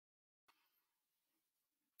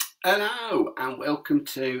Hello and welcome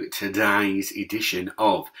to today's edition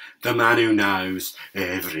of The Man Who Knows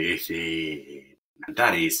Everything. And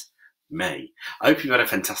that is me. I hope you've had a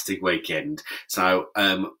fantastic weekend. So,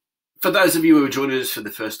 for those of you who are joining us for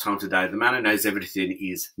the first time today, The Man Who Knows Everything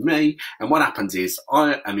is me. And what happens is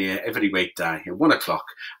I am here every weekday at 1 o'clock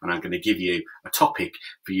and I'm going to give you a topic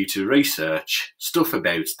for you to research stuff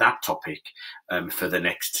about that topic for the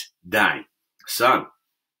next day. So,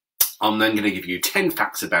 I'm then going to give you 10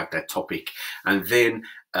 facts about that topic. And then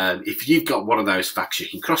if you've got one of those facts, you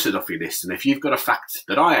can cross it off your list. And if you've got a fact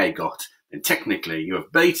that I ain't got, then technically you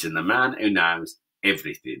have beaten the man who knows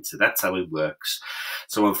everything. So that's how it works.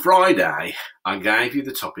 So on Friday, I gave you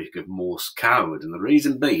the topic of Morse code. And the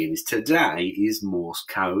reason being is today is Morse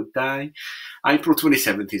Code Day. April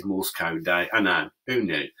 27th is Morse Code Day. I know, who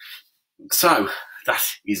knew? So that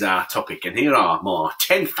is our topic. And here are my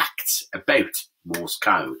 10 facts about Morse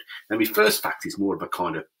code. Now, my first fact is more of a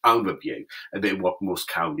kind of overview, a bit of what Morse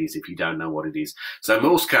code is if you don't know what it is. So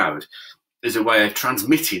Morse code is a way of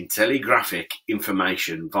transmitting telegraphic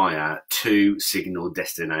information via two signal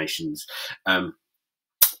destinations.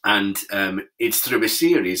 It's through a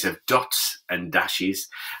series of dots and dashes,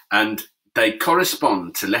 and they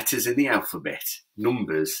correspond to letters in the alphabet,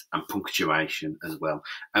 numbers and punctuation as well.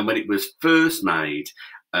 And when it was first made,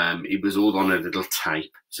 it was all on a little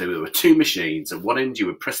tape. So there were two machines. At one end, you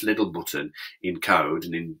would press a little button in code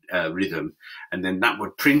and in rhythm, and then that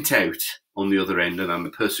would print out on the other end, and then the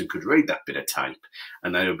person could read that bit of tape,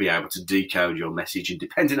 and they would be able to decode your message. And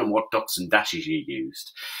depending on what dots and dashes you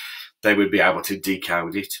used, they would be able to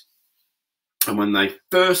decode it. And when they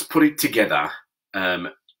first put it together,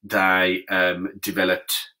 they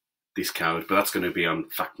developed this code, but that's going to be on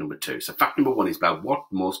fact number 2. So fact number 1 is about what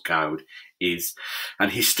Morse code is. And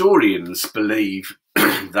historians believe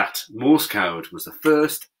that Morse code was the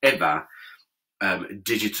first ever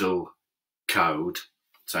digital code.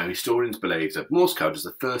 So historians believe that Morse code is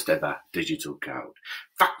the first ever digital code.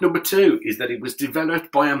 Fact number 2 is that it was developed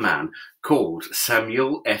by a man called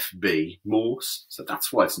Samuel F.B. Morse. So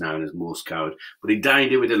that's why it's known as Morse code. But he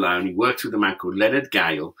didn't do it alone. He worked with a man called Leonard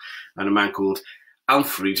Gale and a man called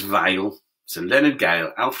Alfred Vail. So Leonard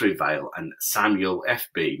Gale, Alfred Vail and Samuel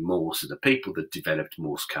F.B. Morse are the people that developed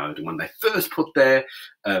Morse code. And when they first put their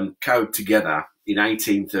code together in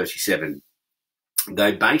 1837,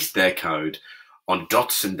 they based their code on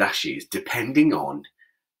dots and dashes, depending on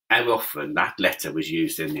how often that letter was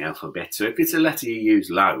used in the alphabet. So if it's a letter you use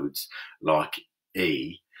loads, like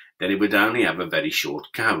E, then it would only have a very short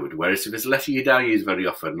code. Whereas if it's a letter you don't use very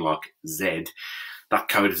often, like Z, that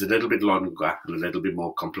code is a little bit longer and a little bit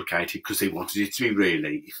more complicated because they wanted it to be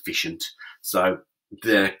really efficient. So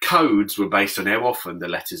the codes were based on how often the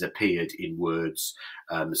letters appeared in words.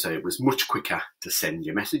 So it was much quicker to send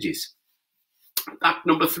your messages. Fact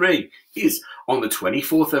number 3 is on the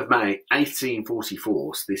 24th of May,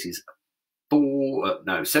 1844. So this is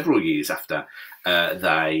several years after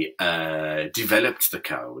they developed the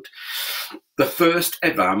code. The first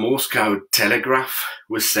ever Morse code telegraph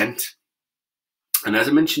was sent. And as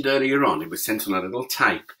I mentioned earlier on, it was sent on a little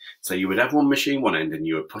tape. So you would have one machine one end and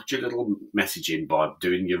you would put your little message in by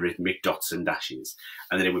doing your rhythmic dots and dashes.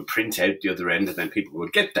 And then it would print out the other end and then people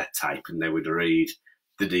would get that tape and they would read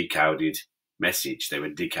the decoded message. They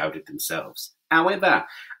would decode it themselves. However,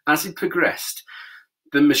 as it progressed,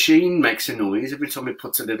 the machine makes a noise every time it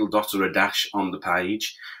puts a little dot or a dash on the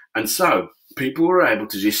page. And so people were able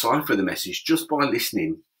to decipher the message just by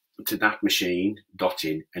listening to that machine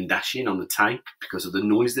dotting and dashing on the tape because of the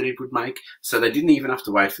noise that it would make. So they didn't even have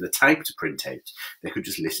to wait for the tape to print out. They could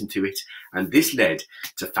just listen to it. And this led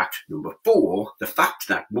to fact number 4, the fact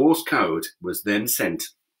that Morse code was then sent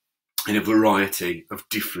in a variety of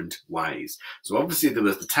different ways. So obviously there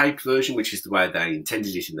was the tape version, which is the way they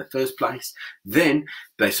intended it in the first place. Then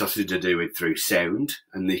they started to do it through sound,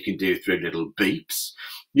 and you can do it through little beeps.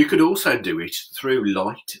 You could also do it through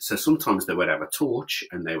light. So sometimes they would have a torch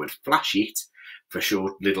and they would flash it for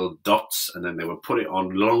short little dots, and then they would put it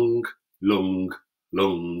on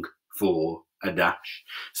long for a dash.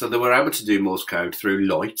 So they were able to do Morse code through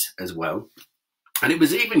light as well. And it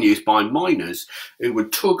was even used by miners who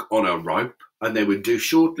would tug on a rope and they would do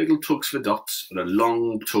short little tugs for dots and a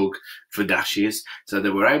long tug for dashes. So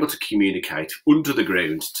they were able to communicate under the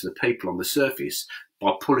ground to the people on the surface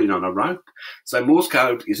by pulling on a rope. So Morse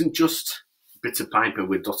code isn't just bits of paper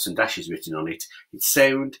with dots and dashes written on it. It's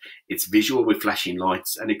sound, it's visual with flashing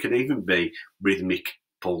lights, and it can even be rhythmic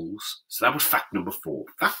pulls. So that was fact number 4.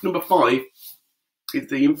 Fact number 5 is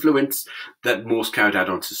the influence that Morse code had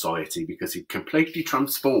on society, because it completely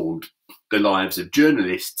transformed the lives of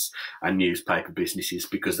journalists and newspaper businesses,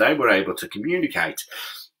 because they were able to communicate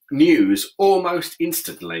news almost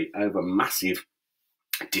instantly over massive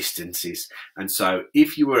distances. And so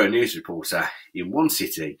if you were a news reporter in one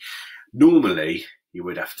city, normally you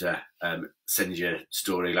would have to send your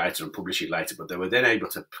story later and publish it later, but they were then able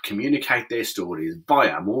to communicate their stories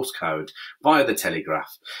via Morse code, via the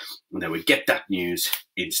telegraph, and they would get that news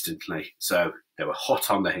instantly. So they were hot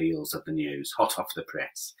on the heels of the news, hot off the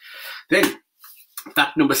press. Then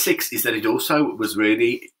fact number 6 is that it also was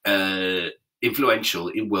really influential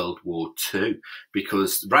in World War II,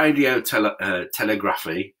 because radio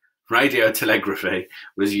telegraphy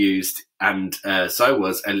was used, and so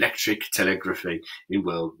was electric telegraphy in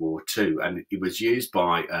World War II. And it was used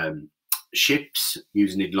by ships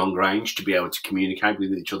using it long range to be able to communicate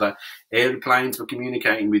with each other. Airplanes were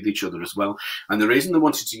communicating with each other as well. And the reason they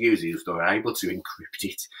wanted to use it is they were able to encrypt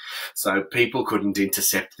it, so people couldn't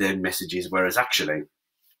intercept their messages, whereas actually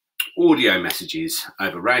audio messages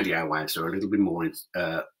over radio waves are a little bit more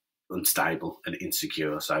unstable and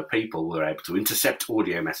insecure. So people were able to intercept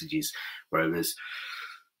audio messages, whereas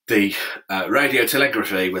the radio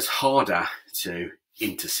telegraphy was harder to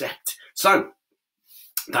intercept. So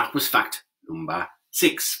that was fact number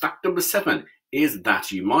 6. Fact number 7 is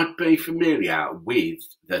that you might be familiar with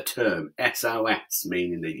the term SOS,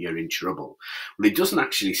 meaning that you're in trouble. Well, it doesn't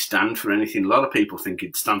actually stand for anything. A lot of people think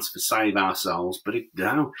it stands for Save Our Souls, but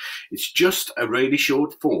no, it's just a really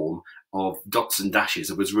short form of dots and dashes.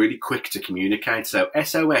 It was really quick to communicate. So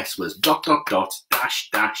SOS was ... ..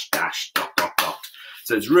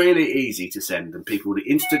 So it's really easy to send, and people would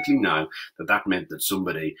instantly know that that meant that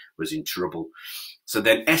somebody was in trouble. So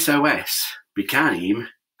then SOS became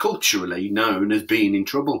culturally known as being in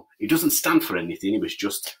trouble. It doesn't stand for anything. It was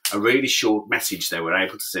just a really short message they were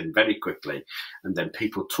able to send very quickly, and then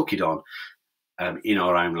people took it on in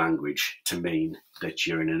our own language to mean that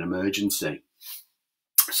you're in an emergency.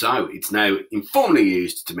 So it's now informally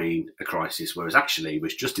used to mean a crisis, whereas actually it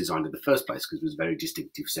was just designed in the first place because it was a very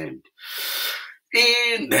distinctive sound.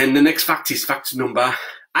 And then the next fact is fact number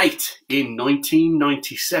 8. In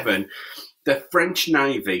 1997, the French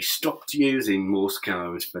Navy stopped using Morse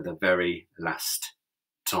code for the very last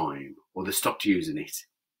time, or they stopped using it.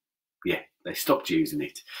 Yeah, they stopped using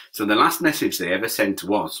it. So the last message they ever sent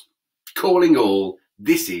was, "Calling all,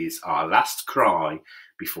 this is our last cry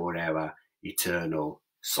before our eternal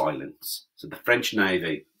silence." So the French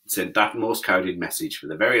Navy sent that Morse coded message for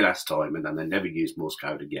the very last time, and then they never used Morse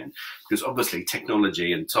code again, because obviously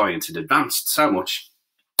technology and science had advanced so much.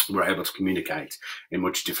 We're able to communicate in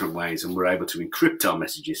much different ways, and we're able to encrypt our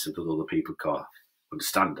messages so that other people can't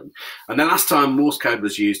understand them. And the last time Morse code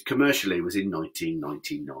was used commercially was in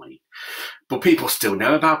 1999. But people still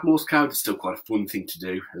know about Morse code. It's still quite a fun thing to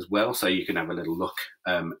do as well. So you can have a little look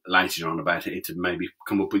later on about it and maybe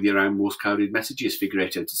come up with your own Morse coded messages, figure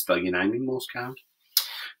out how to spell your name in Morse code.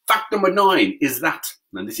 Fact number 9 is that,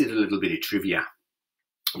 and this is a little bit of trivia,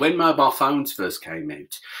 when mobile phones first came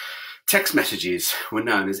out, text messages were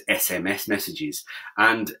known as SMS messages,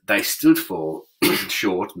 and they stood for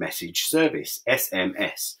Short Message Service,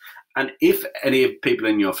 SMS. And if any people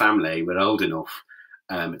in your family were old enough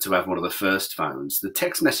to have one of the first phones, the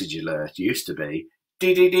text message alert used to be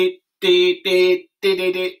dee-dee-dee,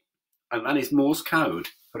 dee-dee-dee, and that is Morse code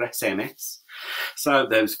for SMS. So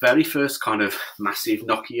those very first kind of massive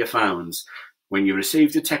Nokia phones, when you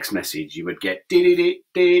received a text message, you would get dee-dee-dee,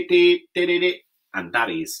 dee-dee-dee, dee-dee-dee, and that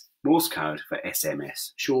is Morse code for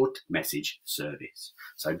SMS, Short Message Service.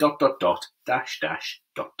 So ...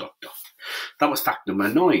 That was fact number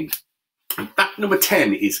 9. And fact number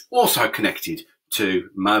 10 is also connected to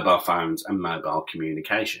mobile phones and mobile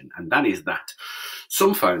communication, and that is that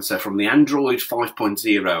some phones, so from the Android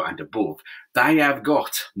 5.0 and above, they have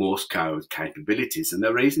got Morse code capabilities. And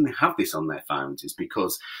the reason they have this on their phones is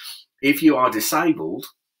because if you are disabled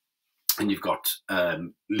and you've got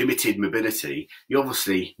limited mobility, you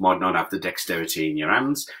obviously might not have the dexterity in your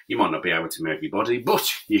hands, you might not be able to move your body, but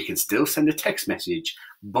you can still send a text message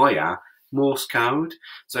via Morse code.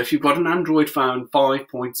 So if you've got an Android phone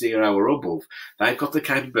 5.0 or above, they've got the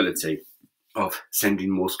capability of sending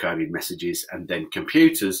Morse coded messages, and then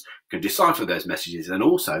computers can decipher those messages and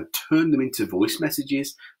also turn them into voice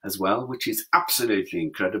messages as well, which is absolutely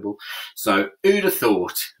incredible. So who'd have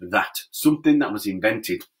thought that something that was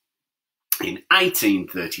invented in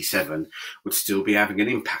 1837 would still be having an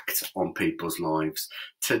impact on people's lives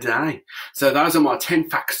today. So those are my 10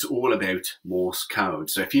 facts all about Morse code.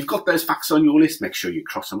 So if you've got those facts on your list, make sure you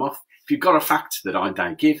cross them off. If you've got a fact that I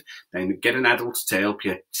don't give, then get an adult to help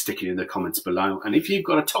you, stick it in the comments below. And if you've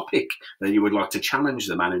got a topic that you would like to challenge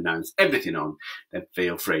the man who knows everything on, then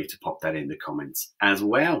feel free to pop that in the comments as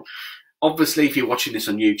well. Obviously, if you're watching this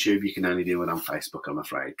on YouTube, you can only do it on Facebook, I'm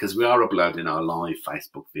afraid, because we are uploading our live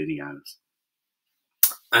Facebook videos.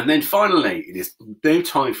 And then finally, it is now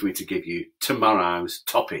time for me to give you tomorrow's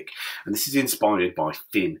topic. And this is inspired by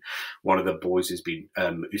Finn, one of the boys who's been,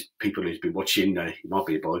 people who's been watching, it might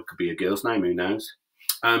be a boy, could be a girl's name, who knows.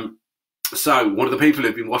 So one of the people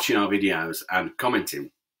who've been watching our videos and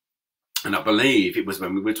commenting, and I believe it was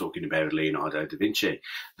when we were talking about Leonardo da Vinci,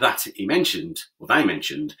 that he mentioned, or they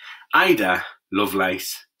mentioned, Ada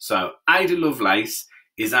Lovelace. So Ada Lovelace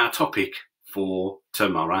is our topic for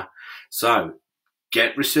tomorrow. So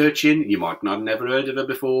get researching. You might not have never heard of her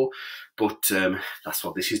before, but that's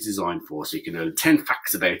what this is designed for. So you can learn 10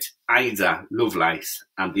 facts about Ada Lovelace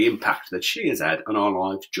and the impact that she has had on our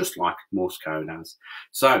lives, just like Morse Code has.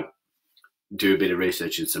 So do a bit of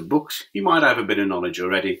research in some books. You might have a bit of knowledge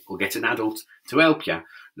already, or get an adult to help you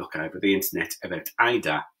look over the internet about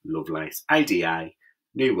Ada Lovelace. ADA,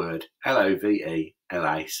 new word,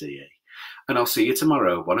 Lovelace. And I'll see you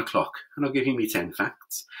tomorrow at 1 o'clock, and I'll give you me 10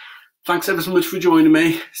 facts. Thanks ever so much for joining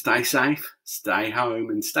me. Stay safe, stay home,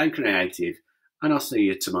 and stay creative. And I'll see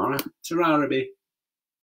you tomorrow. Ta-ra,